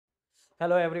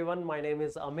Hello everyone, my name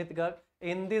is Amit Garg.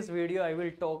 In this video, I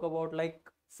will talk about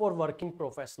for working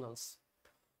professionals.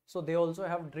 So they also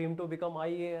have dream to become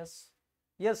IAS.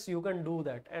 Yes, you can do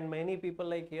that. And many people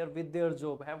like here with their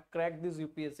job have cracked this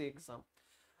UPSC exam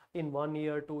in 1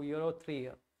 year, 2 year or 3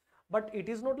 year. But it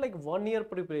is not like 1 year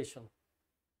preparation.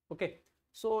 Okay.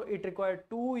 So it required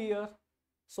 2 years.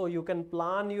 So you can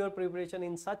plan your preparation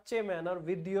in such a manner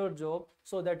with your job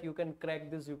so that you can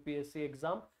crack this UPSC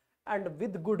exam and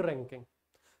with good ranking.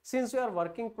 Since you are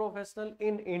working professional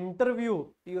in interview,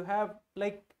 you have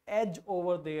edge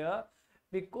over there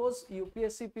because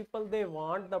UPSC people, they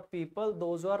want the people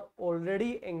those who are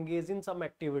already engaged in some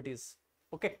activities.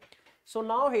 Okay. So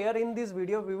now here in this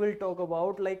video, we will talk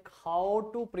about how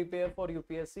to prepare for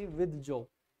UPSC with job.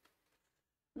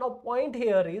 Now point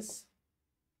here is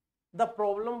the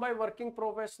problem by working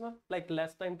professional,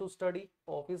 less time to study,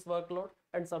 office workload,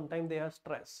 and sometimes they have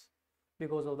stress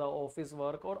because of the office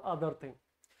work or other thing.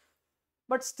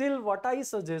 But still what I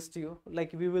suggest you,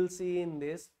 we will see in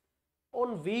this,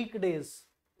 on weekdays,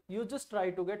 you just try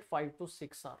to get 5 to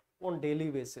 6 hours on daily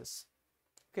basis.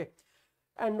 Okay.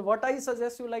 And what I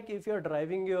suggest you, if you're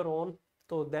driving your own,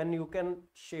 so then you can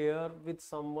share with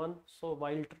someone. So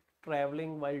while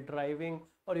traveling, while driving,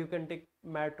 or you can take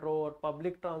metro or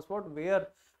public transport, where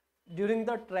during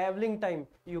the traveling time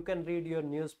you can read your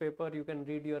newspaper, you can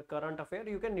read your current affair,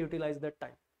 you can utilize that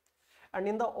time. And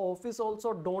in the office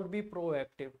also, don't be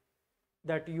proactive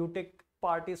that you take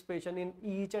participation in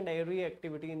each and every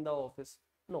activity in the office.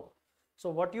 No. So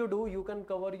what you do, you can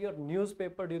cover your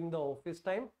newspaper during the office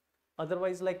time.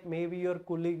 Otherwise, maybe your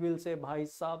colleague will say, bhai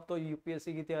saab to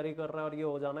UPSC ki tayari kar raha hai aur ye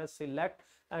ho jana hai select,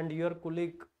 and your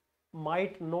colleague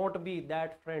might not be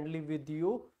that friendly with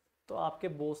you. तो आपके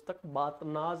boss तक बात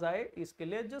ना जाए, इसके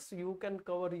लिए just you can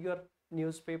cover your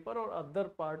newspaper or other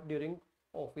part during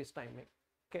office timing.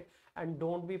 Okay. And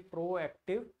don't be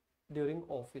proactive during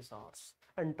office hours,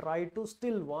 and try to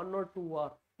still 1 or 2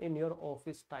 hours in your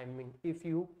office timing if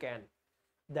you can.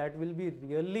 That will be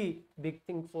really big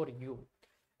thing for you.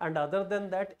 And other than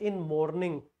that, in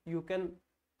morning you can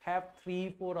have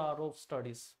 3-4 hours of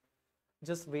studies.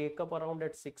 Just wake up around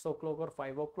at 6 o'clock or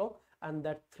 5 o'clock, and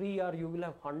that 3 hours you will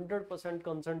have 100%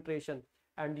 concentration,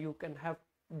 and you can have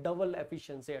double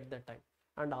efficiency at that time.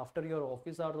 And after your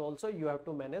office hours also, you have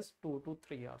to manage 2 to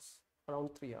 3 hours, around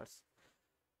 3 hours.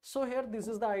 So here, this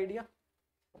is the idea.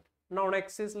 Now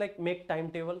next is make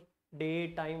timetable,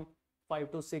 day, time,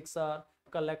 5 to 6 hours,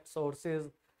 collect sources,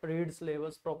 read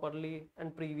syllabus properly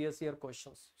and previous year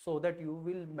questions, so that you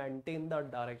will maintain the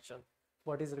direction,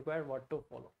 what is required, what to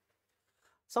follow.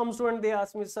 Some students, they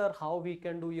ask me, sir, how we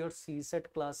can do your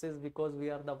CSAT classes, because we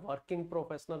are the working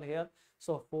professional here.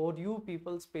 So for you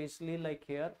people, especially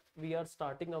here, we are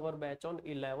starting our batch on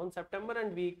 11 September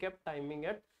and we kept timing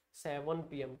at 7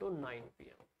 p.m. to 9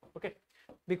 p.m. Okay.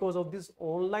 Because of this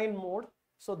online mode.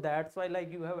 So that's why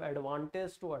you have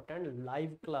advantage to attend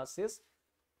live classes.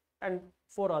 And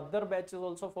for other batches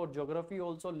also, for geography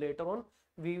also, later on,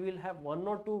 we will have 1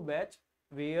 or 2 batch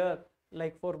where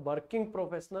for working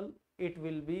professional, it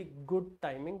will be good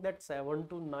timing that 7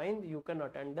 to 9 you can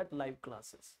attend that live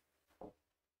classes.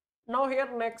 Now here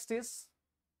next is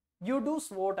you do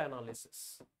SWOT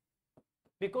analysis,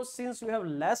 because since you have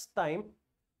less time,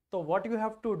 so what you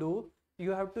have to do,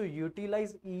 you have to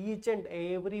utilize each and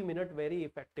every minute very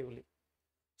effectively.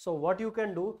 So what you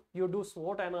can do, you do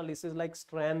SWOT analysis like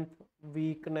strength,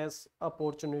 weakness,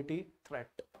 opportunity, threat.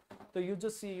 So you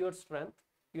just see your strength,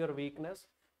 your weakness,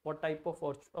 what type of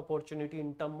opportunity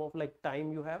in terms of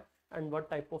time you have, and what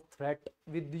type of threat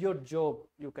with your job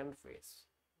you can face.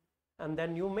 And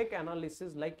then you make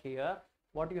analysis here,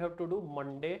 what you have to do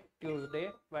Monday,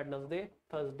 Tuesday, Wednesday,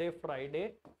 Thursday,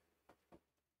 Friday.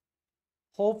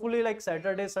 Hopefully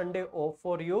Saturday, Sunday off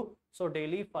for you. So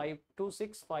daily 5 to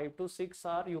 6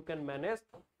 hours you can manage.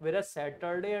 Whereas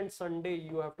Saturday and Sunday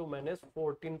you have to manage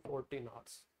 14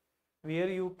 hours, where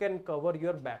you can cover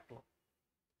your backlog.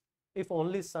 If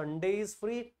only Sunday is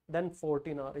free, then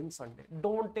 14 hours in Sunday.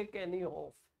 Don't take any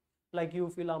off. You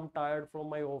feel I'm tired from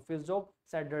my office job,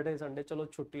 Saturday, Sunday, chalo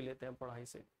chutti lete hain padhai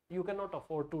se. You cannot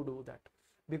afford to do that,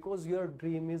 because your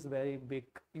dream is very big.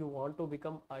 You want to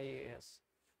become IAS.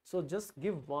 So just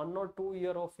give 1 or 2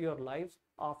 years of your lives.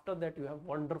 After that, you have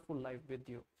wonderful life with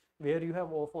you, where you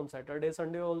have off on Saturday,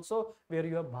 Sunday also, where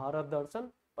you have Bharat Darshan.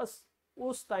 Bas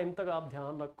us time tak aap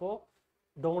dhyan rakho.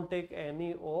 Don't take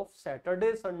any off.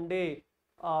 Saturday, Sunday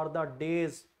are the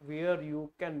days where you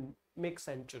can make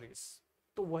centuries.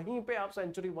 तो वहीं पे आप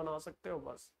century बना सकते हो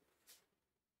बस.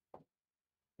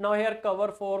 Now here cover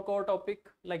 4 core topic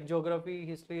like geography,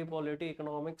 history, polity,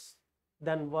 economics.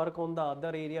 Then work on the other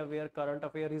area where current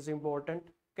affair is important.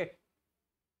 Okay.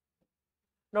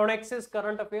 Now next is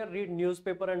current affair. Read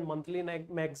newspaper and monthly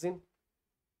magazine.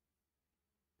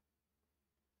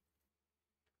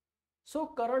 So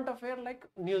current affair like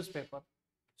newspaper.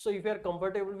 So if you are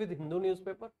comfortable with Hindu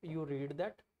newspaper, you read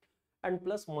that, and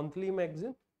plus monthly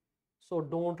magazine. So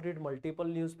don't read multiple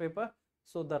newspaper.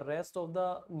 So the rest of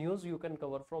the news you can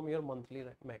cover from your monthly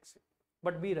magazine.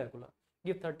 But be regular.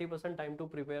 Give 30% time to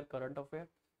prepare current affair.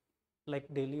 Like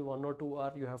daily 1 or 2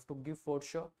 hours you have to give for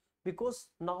sure. Because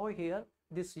now here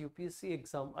this UPSC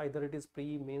exam, either it is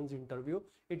pre-mains interview,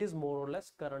 it is more or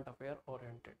less current affair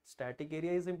oriented. Static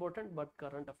area is important, but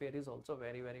current affair is also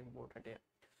very, very important here.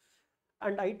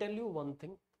 And I tell you one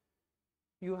thing,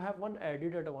 you have one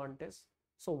added advantage.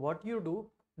 So what you do,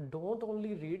 don't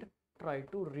only read, try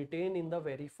to retain in the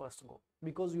very first go,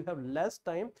 because you have less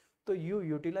time. So you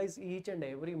utilize each and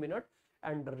every minute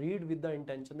and read with the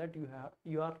intention that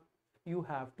you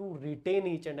have to retain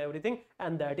each and everything,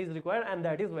 and that is required, and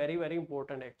that is very, very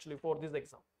important actually for this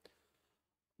exam.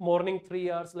 Morning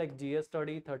 3 hours like GS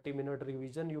study, 30-minute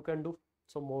revision you can do.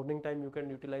 So morning time you can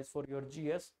utilize for your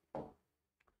GS.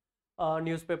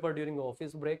 Newspaper during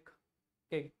office break.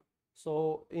 Okay,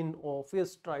 so in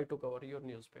office try to cover your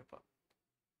newspaper,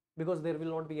 because there will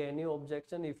not be any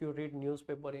objection if you read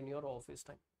newspaper in your office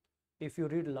time. If you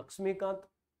read Lakshmikant,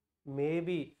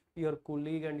 maybe your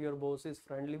colleague and your boss is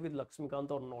friendly with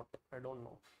Lakshmikant or not, I don't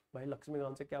know. भाई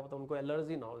लक्ष्मीकांत से क्या पता उनको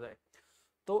allergy ना हो जाए.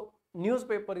 तो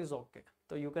newspaper is okay,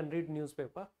 so you can read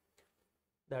newspaper,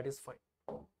 that is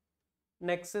fine.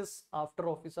 Next is after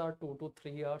office hour 2 to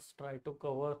 3 hours try to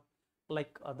cover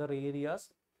like other areas,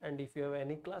 and if you have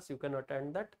any class you can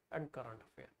attend that, and current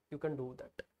affair you can do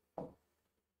that.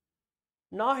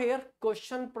 Now here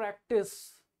question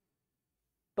practice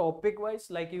topic wise,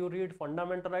 like you read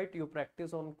fundamental right, you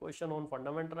practice on question on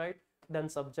fundamental right, then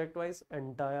subject wise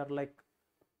entire like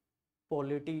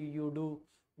polity you do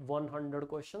 100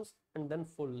 questions, and then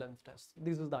full length test.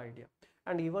 This is the idea,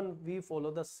 and even we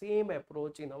follow the same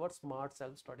approach in our smart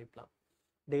self study plan.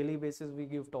 Daily basis we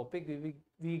give topic,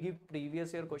 we give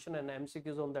previous year question and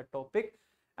MCQs on that topic,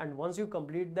 and once you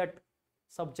complete that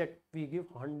subject we give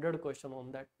 100 question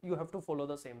on that. You have to follow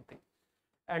the same thing.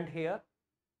 And here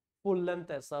full length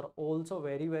tests are also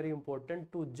very, very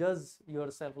important to judge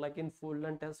yourself, like in full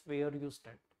length test where you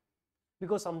stand,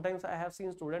 because sometimes I have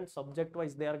seen students subject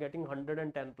wise they are getting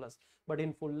 110 plus, but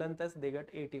in full length test they get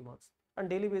 80 marks. On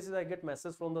daily basis I get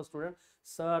message from the student,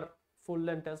 sir full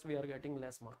length test we are getting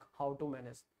less mark, how to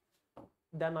manage?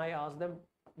 Then I ask them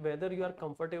whether you are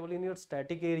comfortable in your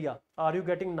static area. Are you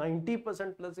getting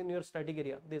 90% plus in your static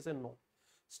area? They say no.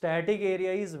 Static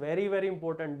area is very, very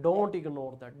important. Don't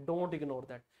ignore that. Don't ignore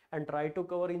that. And try to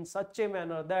cover in such a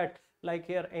manner that, like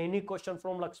here, any question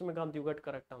from Lakshmikant, you get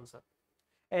correct answer.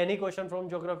 Any question from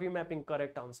geography mapping,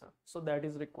 correct answer. So that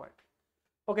is required.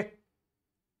 Okay.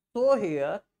 So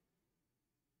here,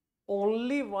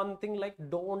 only one thing, like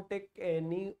don't take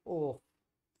any off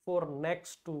for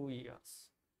next 2 years.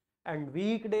 And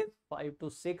weekdays 5 to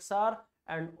 6 hours,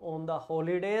 and on the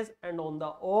holidays and on the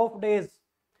off days.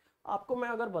 आपको मैं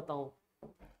अगर बताऊं,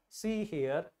 see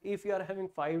here, if you are having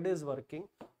 5 days working,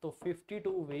 तो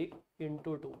 52 week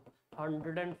into 2,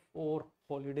 104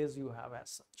 holidays you have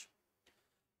as such.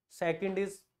 Second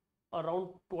is around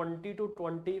 20 to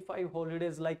 25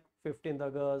 holidays like 15th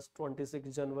August,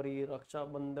 26th January, Raksha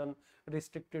Bandhan,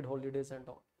 restricted holidays and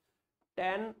all.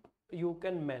 10 you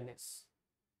can manage,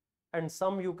 and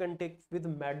some you can take with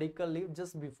medical leave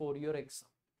just before your exam.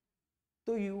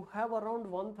 So you have around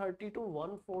 130 to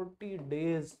 140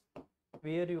 days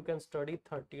where you can study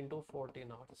 13 to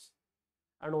 14 hours.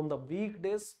 And on the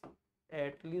weekdays,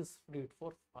 at least read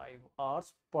for 5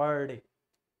 hours per day,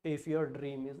 if your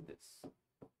dream is this.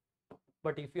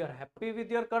 But if you are happy with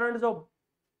your current job,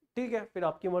 ठीक है, फिर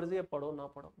आपकी मर्जी है, पढ़ो ना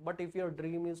पढ़ो. But if your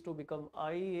dream is to become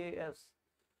IAS,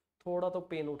 थोड़ा तो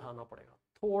पेन उठाना पड़ेगा,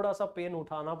 थोड़ा सा पेन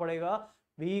उठाना पड़ेगा.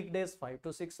 Weekdays 5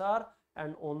 to 6 hours,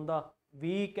 and on the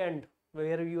weekend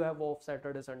where you have off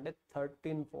Saturday, Sunday,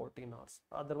 13-14 hours.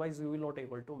 Otherwise you will not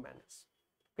able to manage.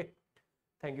 Okay,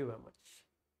 thank you very much.